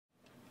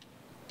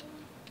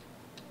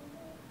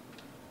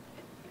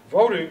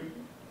voting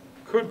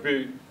could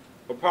be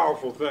a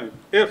powerful thing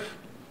if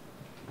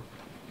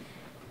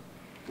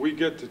we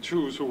get to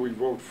choose who we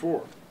vote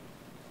for.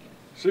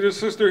 See this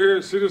sister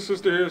here, see this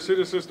sister here, see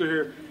this sister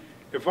here.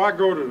 If I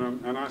go to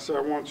them and I say,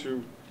 I want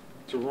you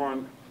to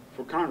run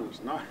for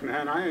Congress, no,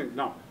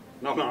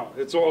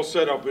 it's all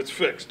set up, it's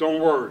fixed,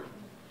 don't worry.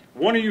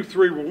 One of you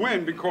three will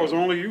win because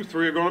only you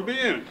three are going to be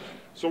in it.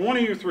 So one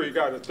of you three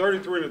got a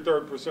 33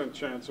 1/3%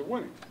 chance of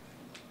winning.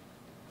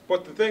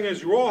 But the thing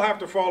is, you all have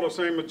to follow the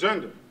same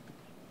agenda.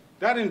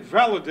 That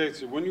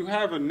invalidates it. When you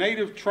have a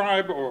native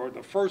tribe or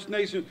the First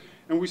Nation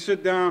and we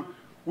sit down,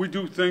 we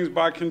do things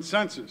by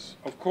consensus.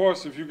 Of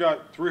course, if you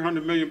got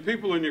 300 million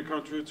people in your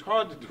country, it's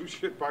hard to do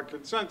shit by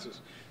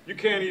consensus. You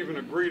can't even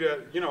agree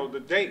to, the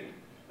date,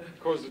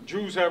 because the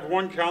Jews have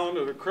one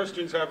calendar, the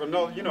Christians have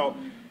another,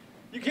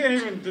 You can't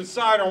even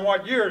decide on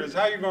what year it is.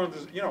 How you going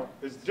to,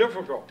 it's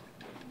difficult.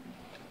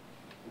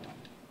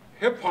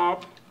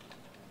 Hip-hop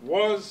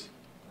was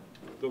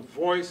the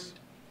voice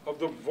of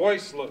the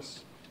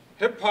voiceless.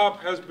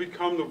 Hip-hop has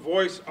become the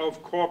voice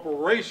of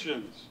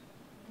corporations.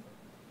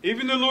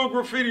 Even the little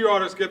graffiti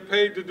artists get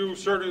paid to do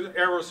certain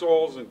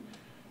aerosols and,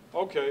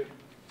 okay.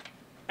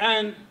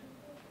 And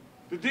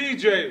the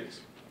DJs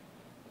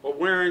are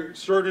wearing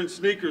certain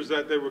sneakers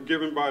that they were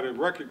given by the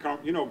record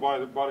company, by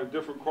the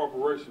different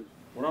corporations.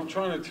 What I'm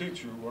trying to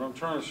teach you, what I'm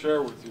trying to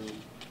share with you,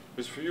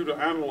 is for you to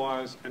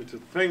analyze and to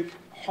think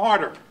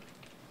harder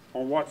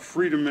on what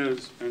freedom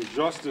is and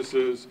justice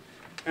is.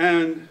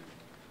 And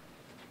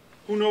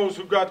who knows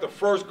who got the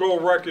first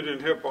gold record in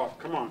hip-hop?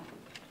 Come on.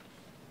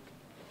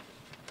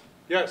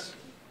 Yes?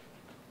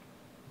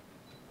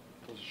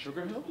 Was it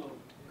Sugar Hill?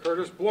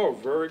 Curtis Blow,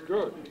 very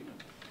good.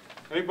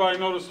 Anybody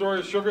know the story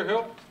of Sugar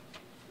Hill?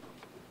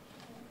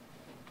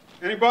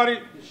 Anybody?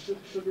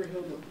 Sugar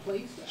Hill the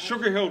place?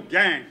 Sugar Hill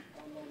Gang.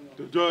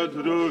 No,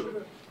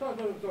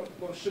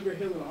 Sugar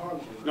Hill in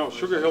Harlem. No,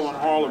 Sugar Hill in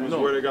Harlem is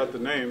where they got the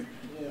name,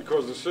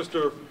 because the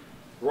sister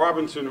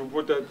Robinson who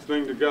put that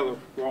thing together.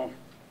 Well,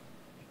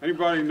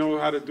 anybody know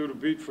how to do the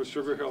beat for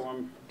Sugar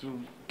Hill?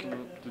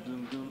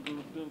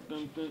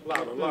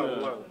 Louder, louder,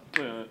 louder.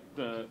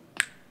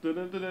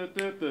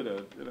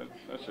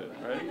 That's it,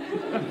 right?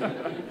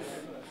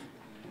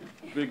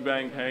 Big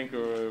Bang Hank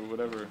or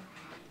whatever.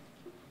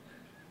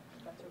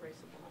 That's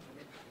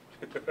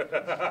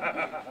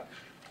erasable.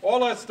 All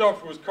that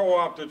stuff was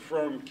co-opted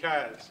from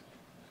Kaz.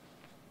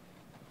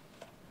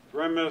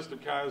 Grandmaster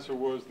Kaz, who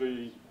was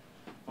the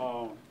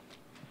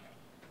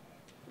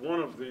one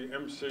of the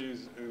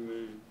MCs in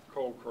the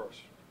Cold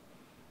Crush.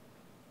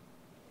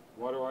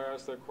 Why do I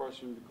ask that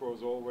question?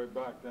 Because all the way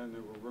back then they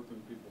were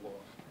ripping people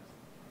off.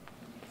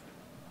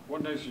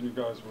 What nation you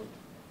guys with?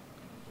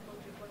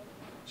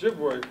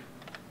 Ojibwe.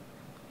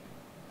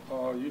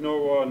 You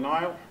know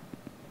Nile,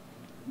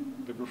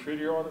 the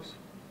graffiti artist?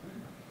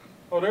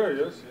 Oh, there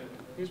he is.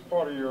 He's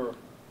part of your...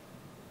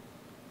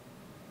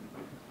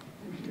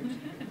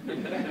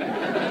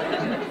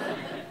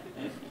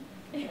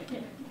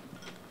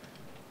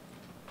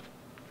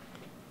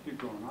 Keep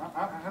going.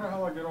 How the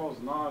hell I get all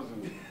those nods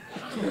and...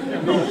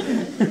 Keep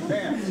going.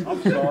 Dance.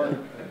 I'm sorry.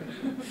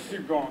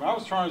 Keep going. I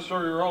was trying to show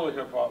you early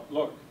hip-hop.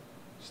 Look.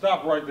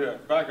 Stop right there.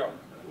 Back up.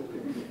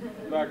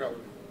 Back up.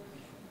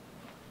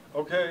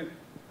 Okay?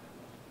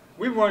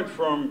 We went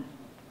from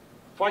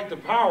fight the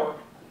power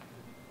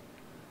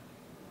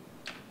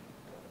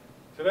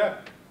to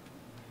that.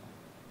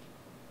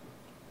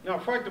 Now,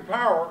 fight the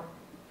power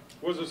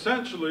was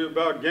essentially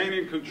about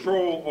gaining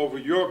control over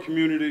your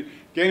community,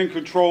 gaining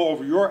control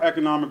over your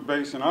economic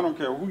base, and I don't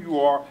care who you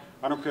are,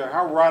 I don't care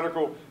how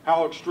radical,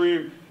 how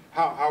extreme,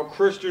 how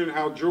Christian,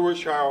 how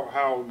Jewish,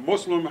 how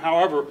Muslim,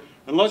 however,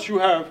 unless you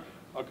have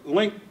a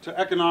link to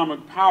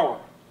economic power,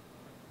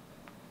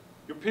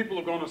 your people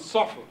are going to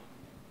suffer.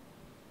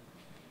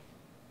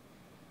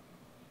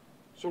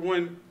 So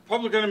when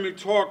Public Enemy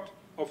talked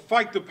of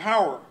fight the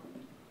power,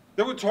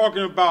 they were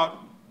talking about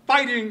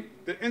fighting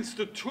the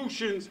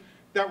institutions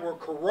that were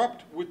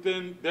corrupt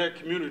within their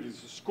communities,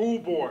 the school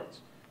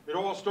boards. It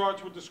all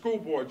starts with the school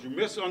boards. You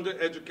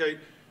misundereducate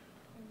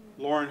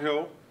Lauryn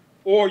Hill,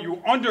 or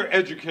you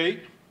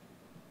undereducate,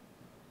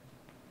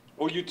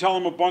 or you tell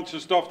them a bunch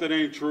of stuff that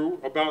ain't true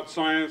about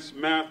science,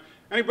 math.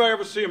 Anybody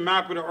ever see a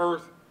map of the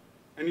earth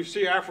and you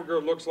see Africa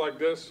looks like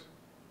this?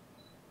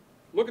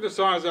 Look at the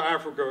size of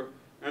Africa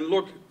and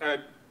look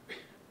at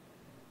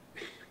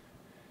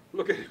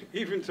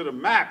even to the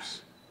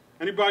maps.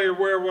 Anybody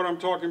aware of what I'm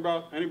talking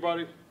about?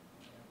 Anybody?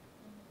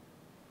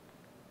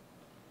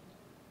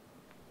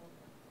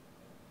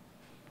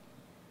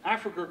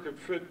 Africa could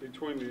fit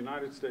between the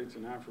United States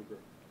and Africa,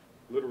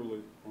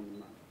 literally on the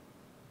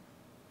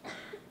map.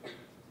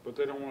 But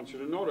they don't want you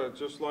to know that,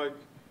 just like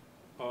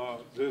the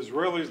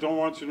Israelis don't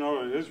want you to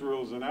know that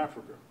Israel is in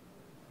Africa.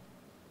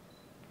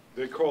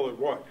 They call it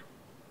what?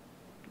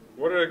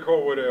 What do they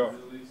call where they are?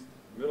 Middle East.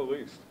 Middle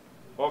East.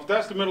 Well, if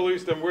that's the Middle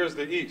East, then where's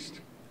the East?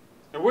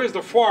 And where's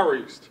the Far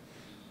East?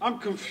 I'm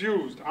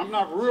confused. I'm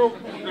not real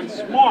fucking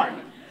smart.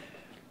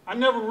 I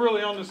never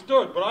really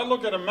understood, but I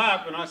look at a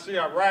map and I see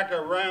Iraq,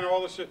 Iran,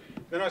 all this shit.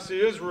 Then I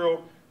see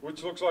Israel,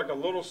 which looks like a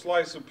little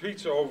slice of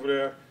pizza over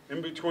there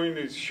in between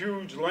these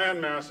huge land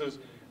masses,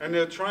 and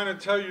they're trying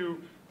to tell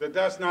you that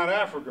that's not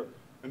Africa.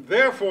 And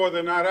therefore,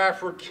 they're not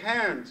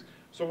Africans.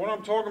 So what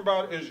I'm talking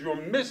about is your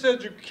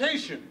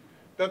miseducation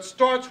that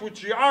starts with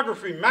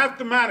geography,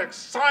 mathematics,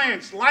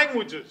 science,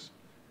 languages,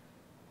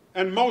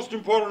 and most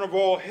important of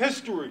all,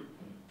 history.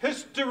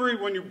 History,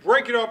 when you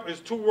break it up, is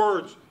 2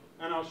 words,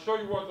 and I'll show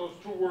you what those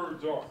 2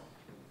 words are.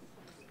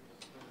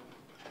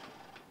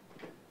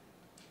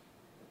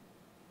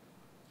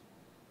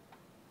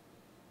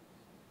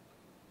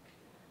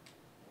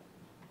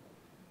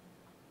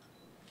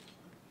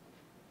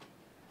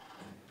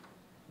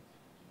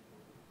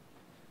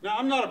 Now,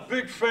 I'm not a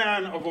big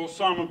fan of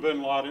Osama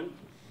bin Laden.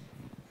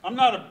 I'm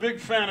not a big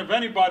fan of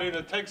anybody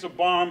that takes a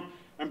bomb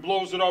and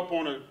blows it up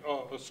on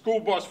a school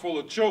bus full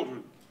of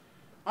children.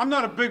 I'm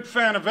not a big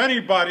fan of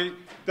anybody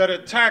that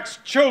attacks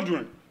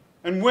children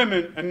and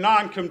women and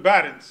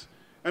non-combatants.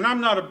 And I'm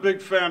not a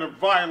big fan of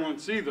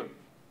violence either.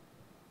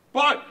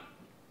 But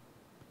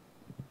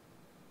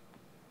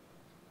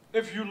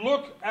if you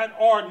look at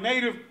our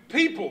native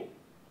people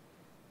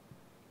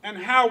and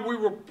how we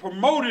were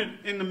promoted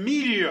in the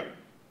media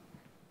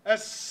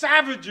as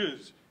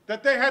savages,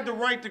 that they had the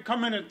right to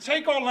come in and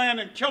take our land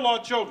and kill our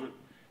children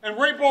and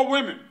rape our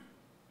women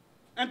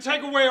and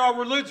take away our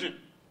religion,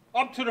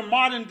 up to the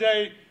modern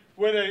day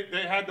where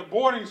they had the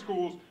boarding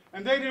schools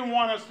and they didn't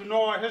want us to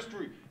know our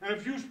history. And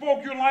if you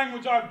spoke your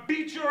language, I'd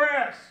beat your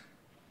ass.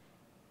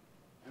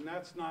 And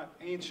that's not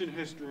ancient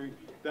history.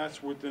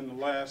 That's within the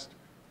last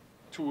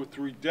 2 or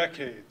 3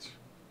 decades.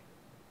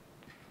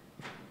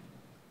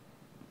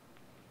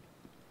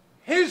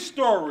 His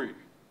story.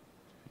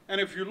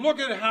 And if you look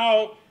at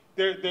how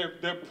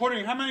they're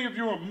putting, how many of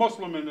you are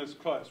Muslim in this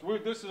class?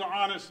 This is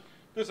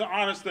an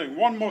honest thing.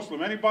 One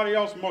Muslim. Anybody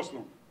else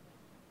Muslim?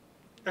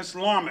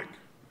 Islamic.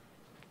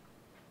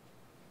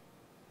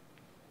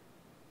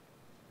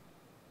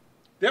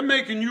 They're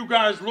making you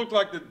guys look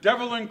like the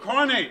devil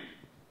incarnate.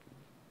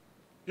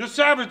 You're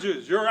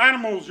savages. You're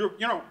animals. You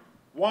know.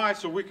 Why?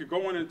 So we could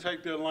go in and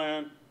take their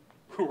land,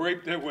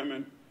 rape their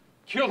women,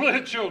 kill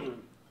their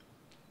children.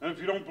 And if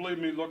you don't believe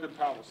me, look at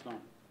Palestine.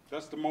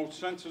 That's the most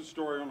censored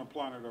story on the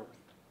planet Earth.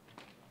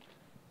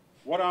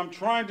 What I'm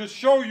trying to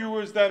show you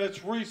is that it's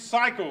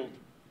recycled.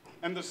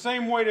 And the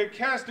same way they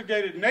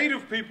castigated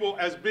native people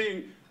as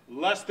being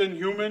less than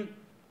human,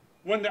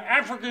 when the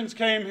Africans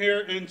came here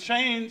in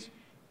chains,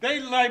 they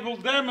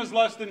labeled them as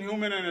less than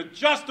human, and it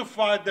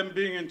justified them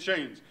being in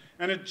chains.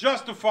 And it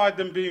justified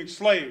them being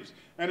slaves.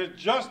 And it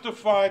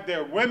justified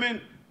their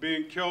women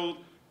being killed,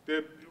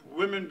 their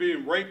women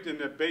being raped, and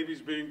their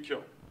babies being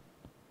killed.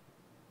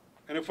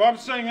 And if I'm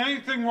saying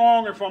anything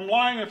wrong, if I'm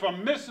lying, if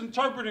I'm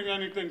misinterpreting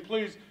anything,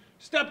 please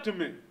step to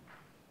me.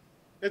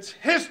 It's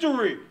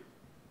history.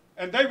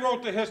 And they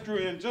wrote the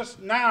history, and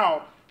just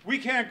now, we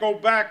can't go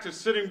back to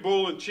Sitting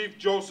Bull and Chief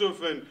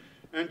Joseph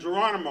and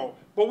Geronimo.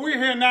 But we're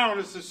here now, and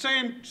it's the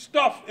same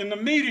stuff in the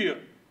media.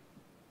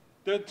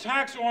 The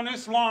attacks on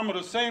Islam are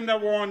the same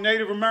that were on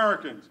Native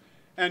Americans.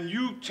 And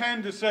you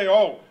tend to say,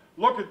 oh,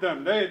 look at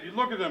them. You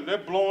look at them. They're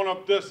blowing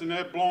up this and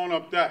they're blowing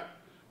up that.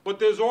 But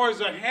there's always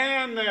a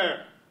hand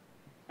there.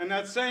 And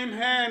that same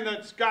hand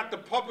that's got the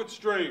puppet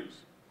strings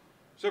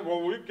said,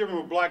 well, we give him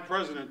a black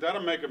president.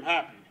 That'll make him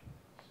happy.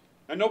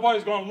 And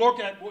nobody's going to look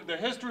at the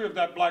history of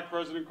that black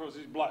president because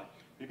he's black.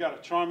 He got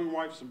a charming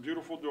wife, some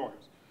beautiful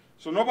daughters.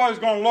 So nobody's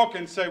going to look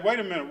and say, wait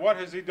a minute, what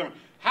has he done?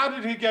 How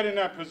did he get in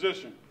that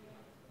position?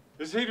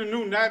 Is he the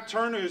new Nat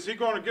Turner? Is he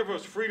going to give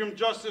us freedom,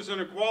 justice,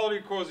 and equality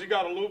because he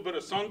got a little bit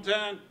of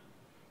suntan?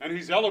 And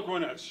he's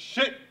eloquent as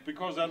shit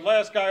because that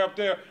last guy up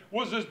there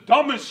was as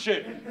dumb as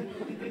shit.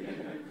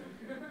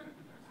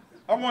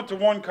 I went to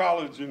one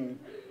college in,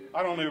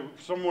 I don't know,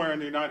 somewhere in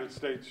the United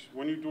States.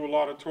 When you do a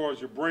lot of tours,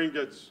 your brain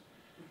gets...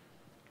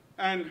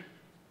 And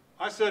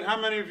I said, how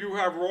many of you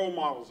have role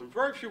models? And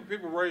very few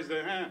people raised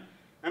their hand.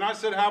 And I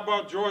said, how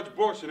about George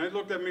Bush? And they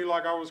looked at me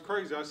like I was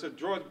crazy. I said,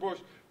 George Bush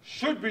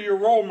should be your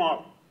role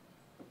model.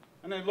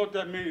 And they looked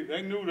at me.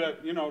 They knew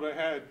that, you know, they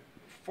had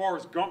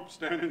Forrest Gump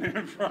standing there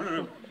in front of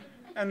them.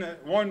 And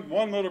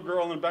one little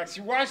girl in the back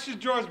said, why should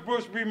George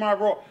Bush be my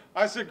role?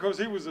 I said, because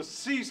he was a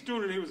C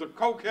student, he was a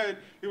cokehead,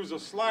 he was a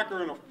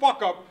slacker and a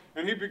fuck-up,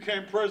 and he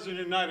became president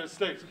of the United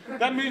States.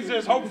 That means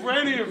there's hope for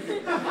any of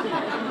you.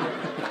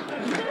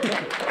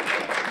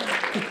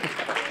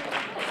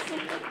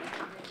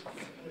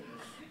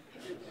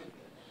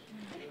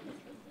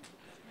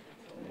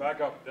 Back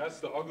up. That's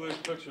the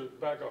ugliest picture.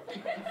 Back up.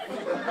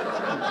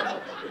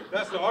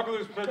 That's the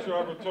ugliest picture I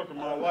ever took in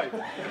my life.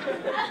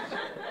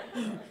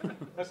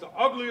 That's the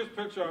ugliest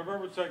picture I've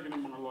ever taken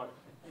in my life.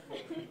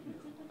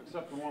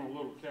 Except the one of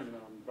Lil Kim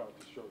that I'm about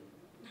to show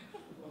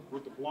you.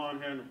 With the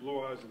blonde hair and the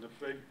blue eyes and the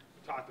fake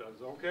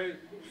tatas, okay?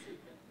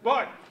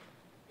 But,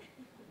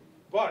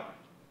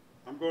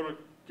 I'm going to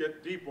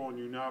get deep on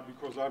you now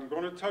because I'm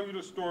going to tell you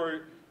the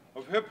story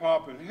of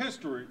hip-hop and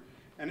history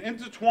and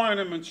intertwine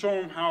them and show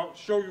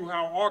you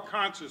how our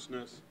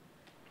consciousness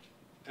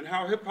and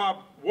how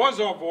hip-hop was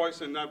our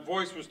voice and that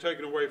voice was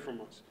taken away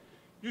from us.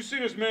 You see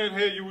this man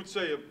here, you would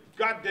say a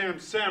goddamn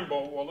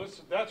Sambo. Well,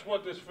 that's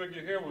what this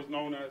figure here was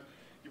known as.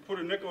 You put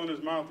a nickel in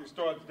his mouth, he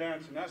starts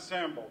dancing. That's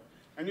Sambo.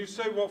 And you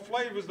say, well,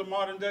 Flav is the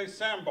modern day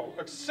Sambo.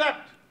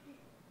 Except,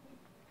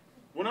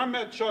 when I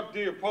met Chuck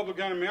D of Public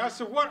Enemy, I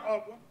said, what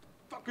the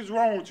fuck is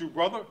wrong with you,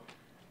 brother?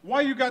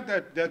 Why you got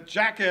that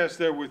jackass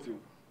there with you?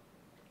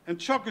 And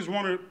Chuck is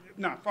one of,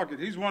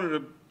 he's one of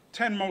the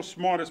 10 most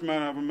smartest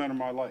men I ever met in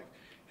my life.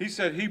 He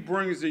said he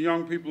brings the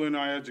young people in,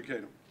 I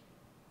educate them.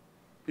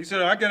 He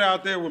said, I get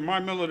out there with my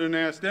militant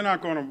ass, they're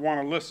not going to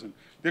want to listen.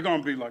 They're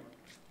going to be like,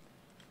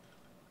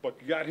 but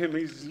you got him,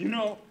 he's, you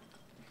know,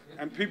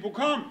 and people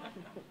come.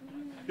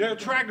 They're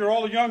attracted,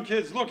 all the young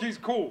kids, look, he's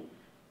cool.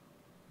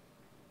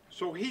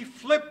 So he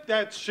flipped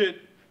that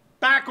shit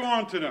back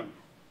onto them.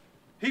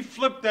 He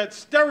flipped that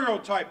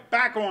stereotype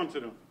back onto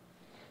them.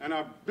 And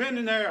I've been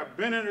in there, I've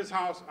been in his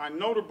house, I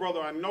know the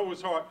brother, I know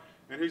his heart,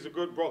 and he's a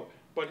good brother.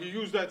 But he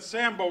used that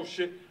Sambo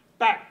shit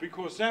back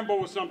because Sambo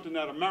was something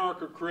that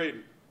America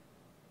created.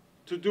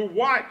 To do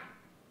what?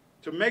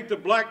 To make the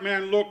black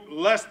man look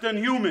less than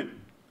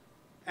human.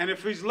 And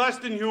if he's less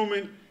than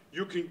human,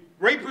 you can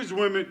rape his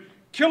women,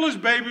 kill his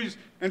babies,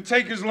 and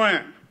take his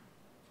land.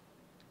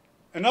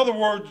 In other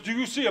words, do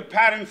you see a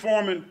Patton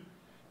Foreman?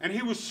 And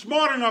he was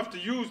smart enough to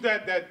use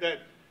that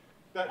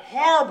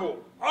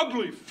horrible,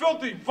 ugly,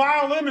 filthy,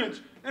 vile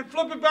image and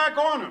flip it back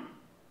on him.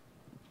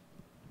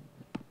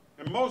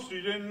 And most of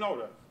you didn't know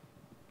that.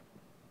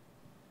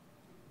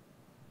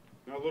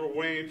 Now, Lil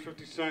Wayne,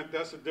 50 Cent,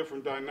 that's a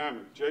different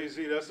dynamic.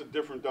 Jay-Z, that's a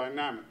different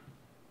dynamic.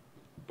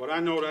 But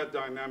I know that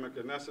dynamic,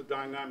 and that's a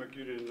dynamic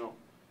you didn't know.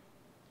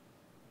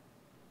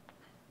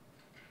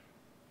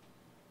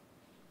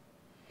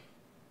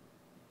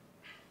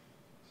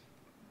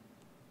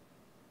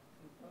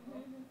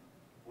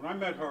 When I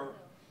met her,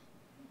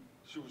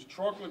 she was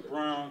chocolate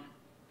brown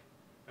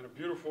and a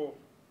beautiful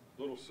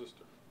little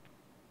sister.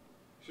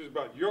 She was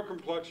about your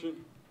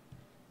complexion,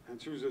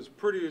 and she was as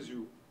pretty as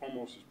you,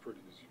 almost as pretty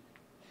as you.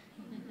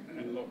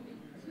 And look,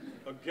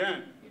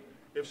 again,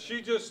 if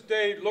she just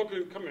stayed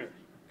looking, come here,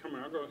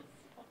 I'll go,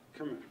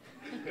 come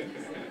here.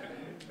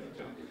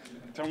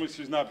 Tell me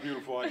she's not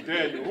beautiful, I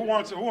dare you. Who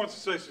wants to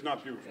say she's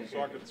not beautiful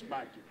so I can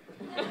smack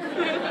you?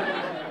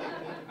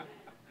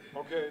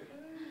 Okay,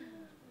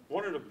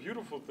 one of the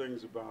beautiful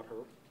things about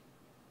her,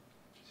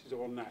 she's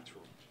all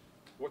natural.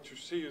 What you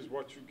see is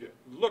what you get.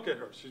 Look at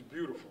her, she's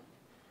beautiful.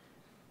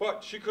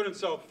 But she couldn't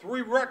sell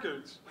 3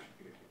 records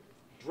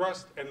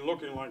dressed and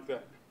looking like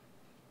that.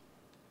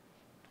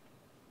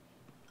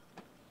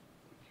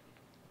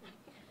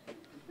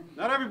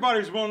 Not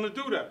everybody's willing to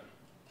do that.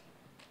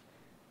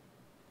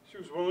 She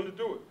was willing to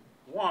do it.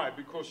 Why?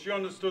 Because she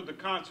understood the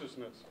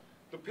consciousness.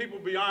 The people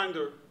behind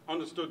her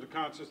understood the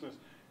consciousness.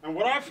 And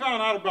what I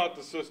found out about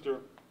the sister,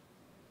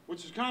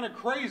 which is kind of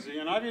crazy,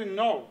 and I didn't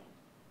know,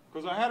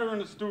 because I had her in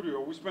the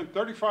studio. We spent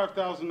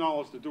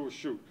 $35,000 to do a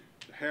shoot.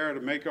 The hair,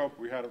 the makeup,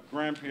 we had a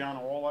grand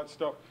piano, all that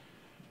stuff.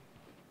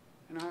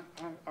 And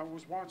I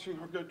was watching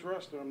her get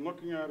dressed, and I'm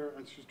looking at her,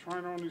 and she's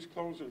trying on these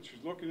clothes, and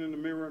she's looking in the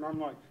mirror, and I'm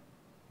like,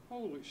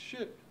 holy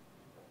shit.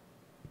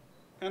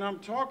 And I'm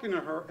talking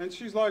to her, and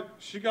she's like,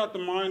 she got the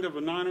mind of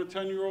a 9 or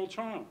 10-year-old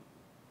child.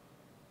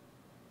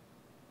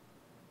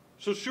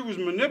 So she was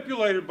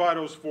manipulated by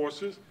those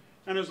forces,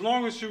 and as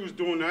long as she was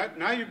doing that,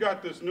 now you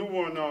got this new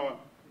one,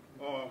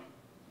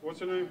 what's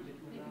her name?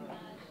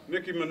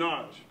 Nicki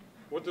Minaj.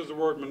 What does the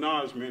word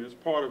Minaj mean? It's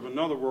part of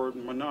another word,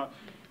 Minaj.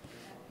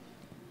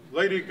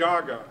 Lady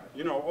Gaga,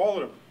 you know, all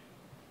of them.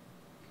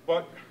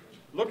 But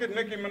look at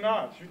Nicki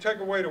Minaj. You take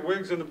away the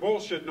wigs and the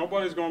bullshit,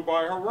 nobody's going to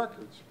buy her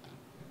records.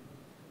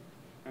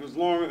 And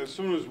as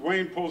soon as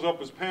Wayne pulls up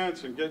his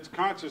pants and gets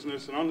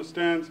consciousness and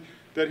understands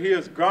that he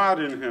has God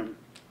in him,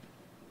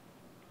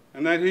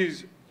 and that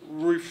he's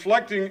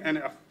reflecting and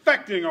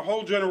affecting a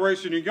whole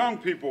generation of young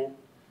people,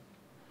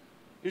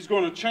 he's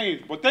going to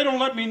change. But they don't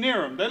let me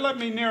near him. They let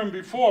me near him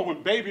before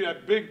when Baby,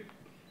 that big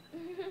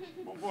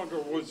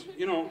motherfucker, was,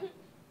 you know,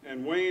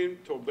 and Wayne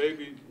told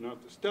Baby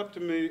not to step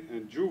to me,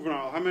 and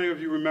Juvenile. How many of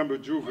you remember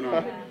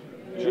Juvenile?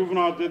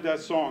 Juvenile did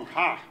that song,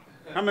 Ha.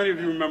 How many of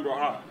you remember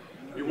Ha?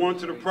 You went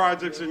to the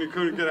projects and you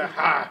couldn't get a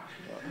Ha.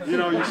 You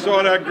know, you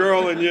saw that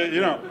girl and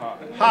you know,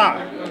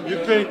 Ha.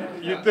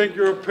 You think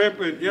you're a pimp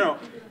and, you know,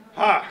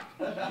 Ha.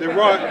 You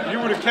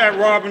were the cat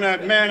robbing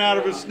that man out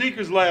of his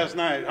sneakers last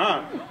night,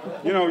 huh?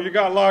 You know, you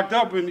got locked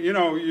up and, you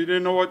know, you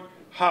didn't know what,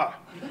 Ha.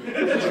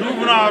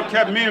 Juvenile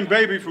kept me and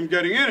Baby from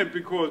getting in it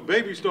because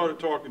Baby started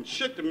talking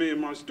shit to me in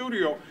my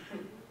studio,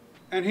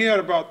 and he had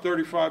about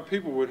 35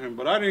 people with him,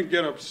 but I didn't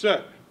get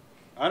upset.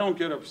 I don't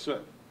get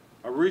upset.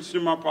 I reached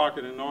in my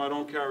pocket, and no, I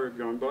don't carry a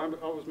gun, but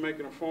I was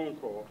making a phone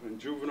call, and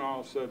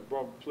Juvenile said,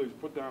 "Brother, please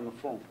put down the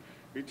phone."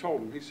 He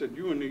told him, he said,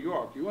 "You in New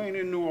York, you ain't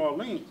in New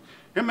Orleans.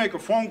 He'll make a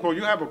phone call,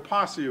 you have a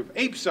posse of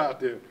apes out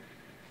there.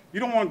 You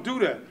don't want to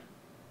do that."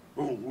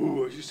 Boom,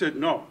 woo. She said,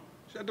 "No,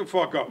 shut the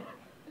fuck up."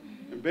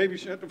 And Baby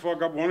shut the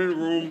fuck up, went in the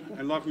room,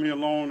 and left me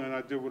alone, and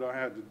I did what I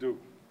had to do.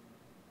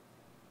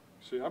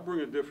 See, I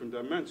bring a different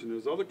dimension.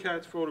 There's other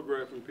cats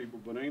photographing people,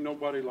 but ain't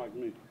nobody like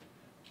me.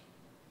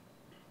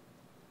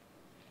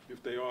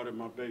 if they order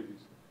my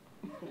babies.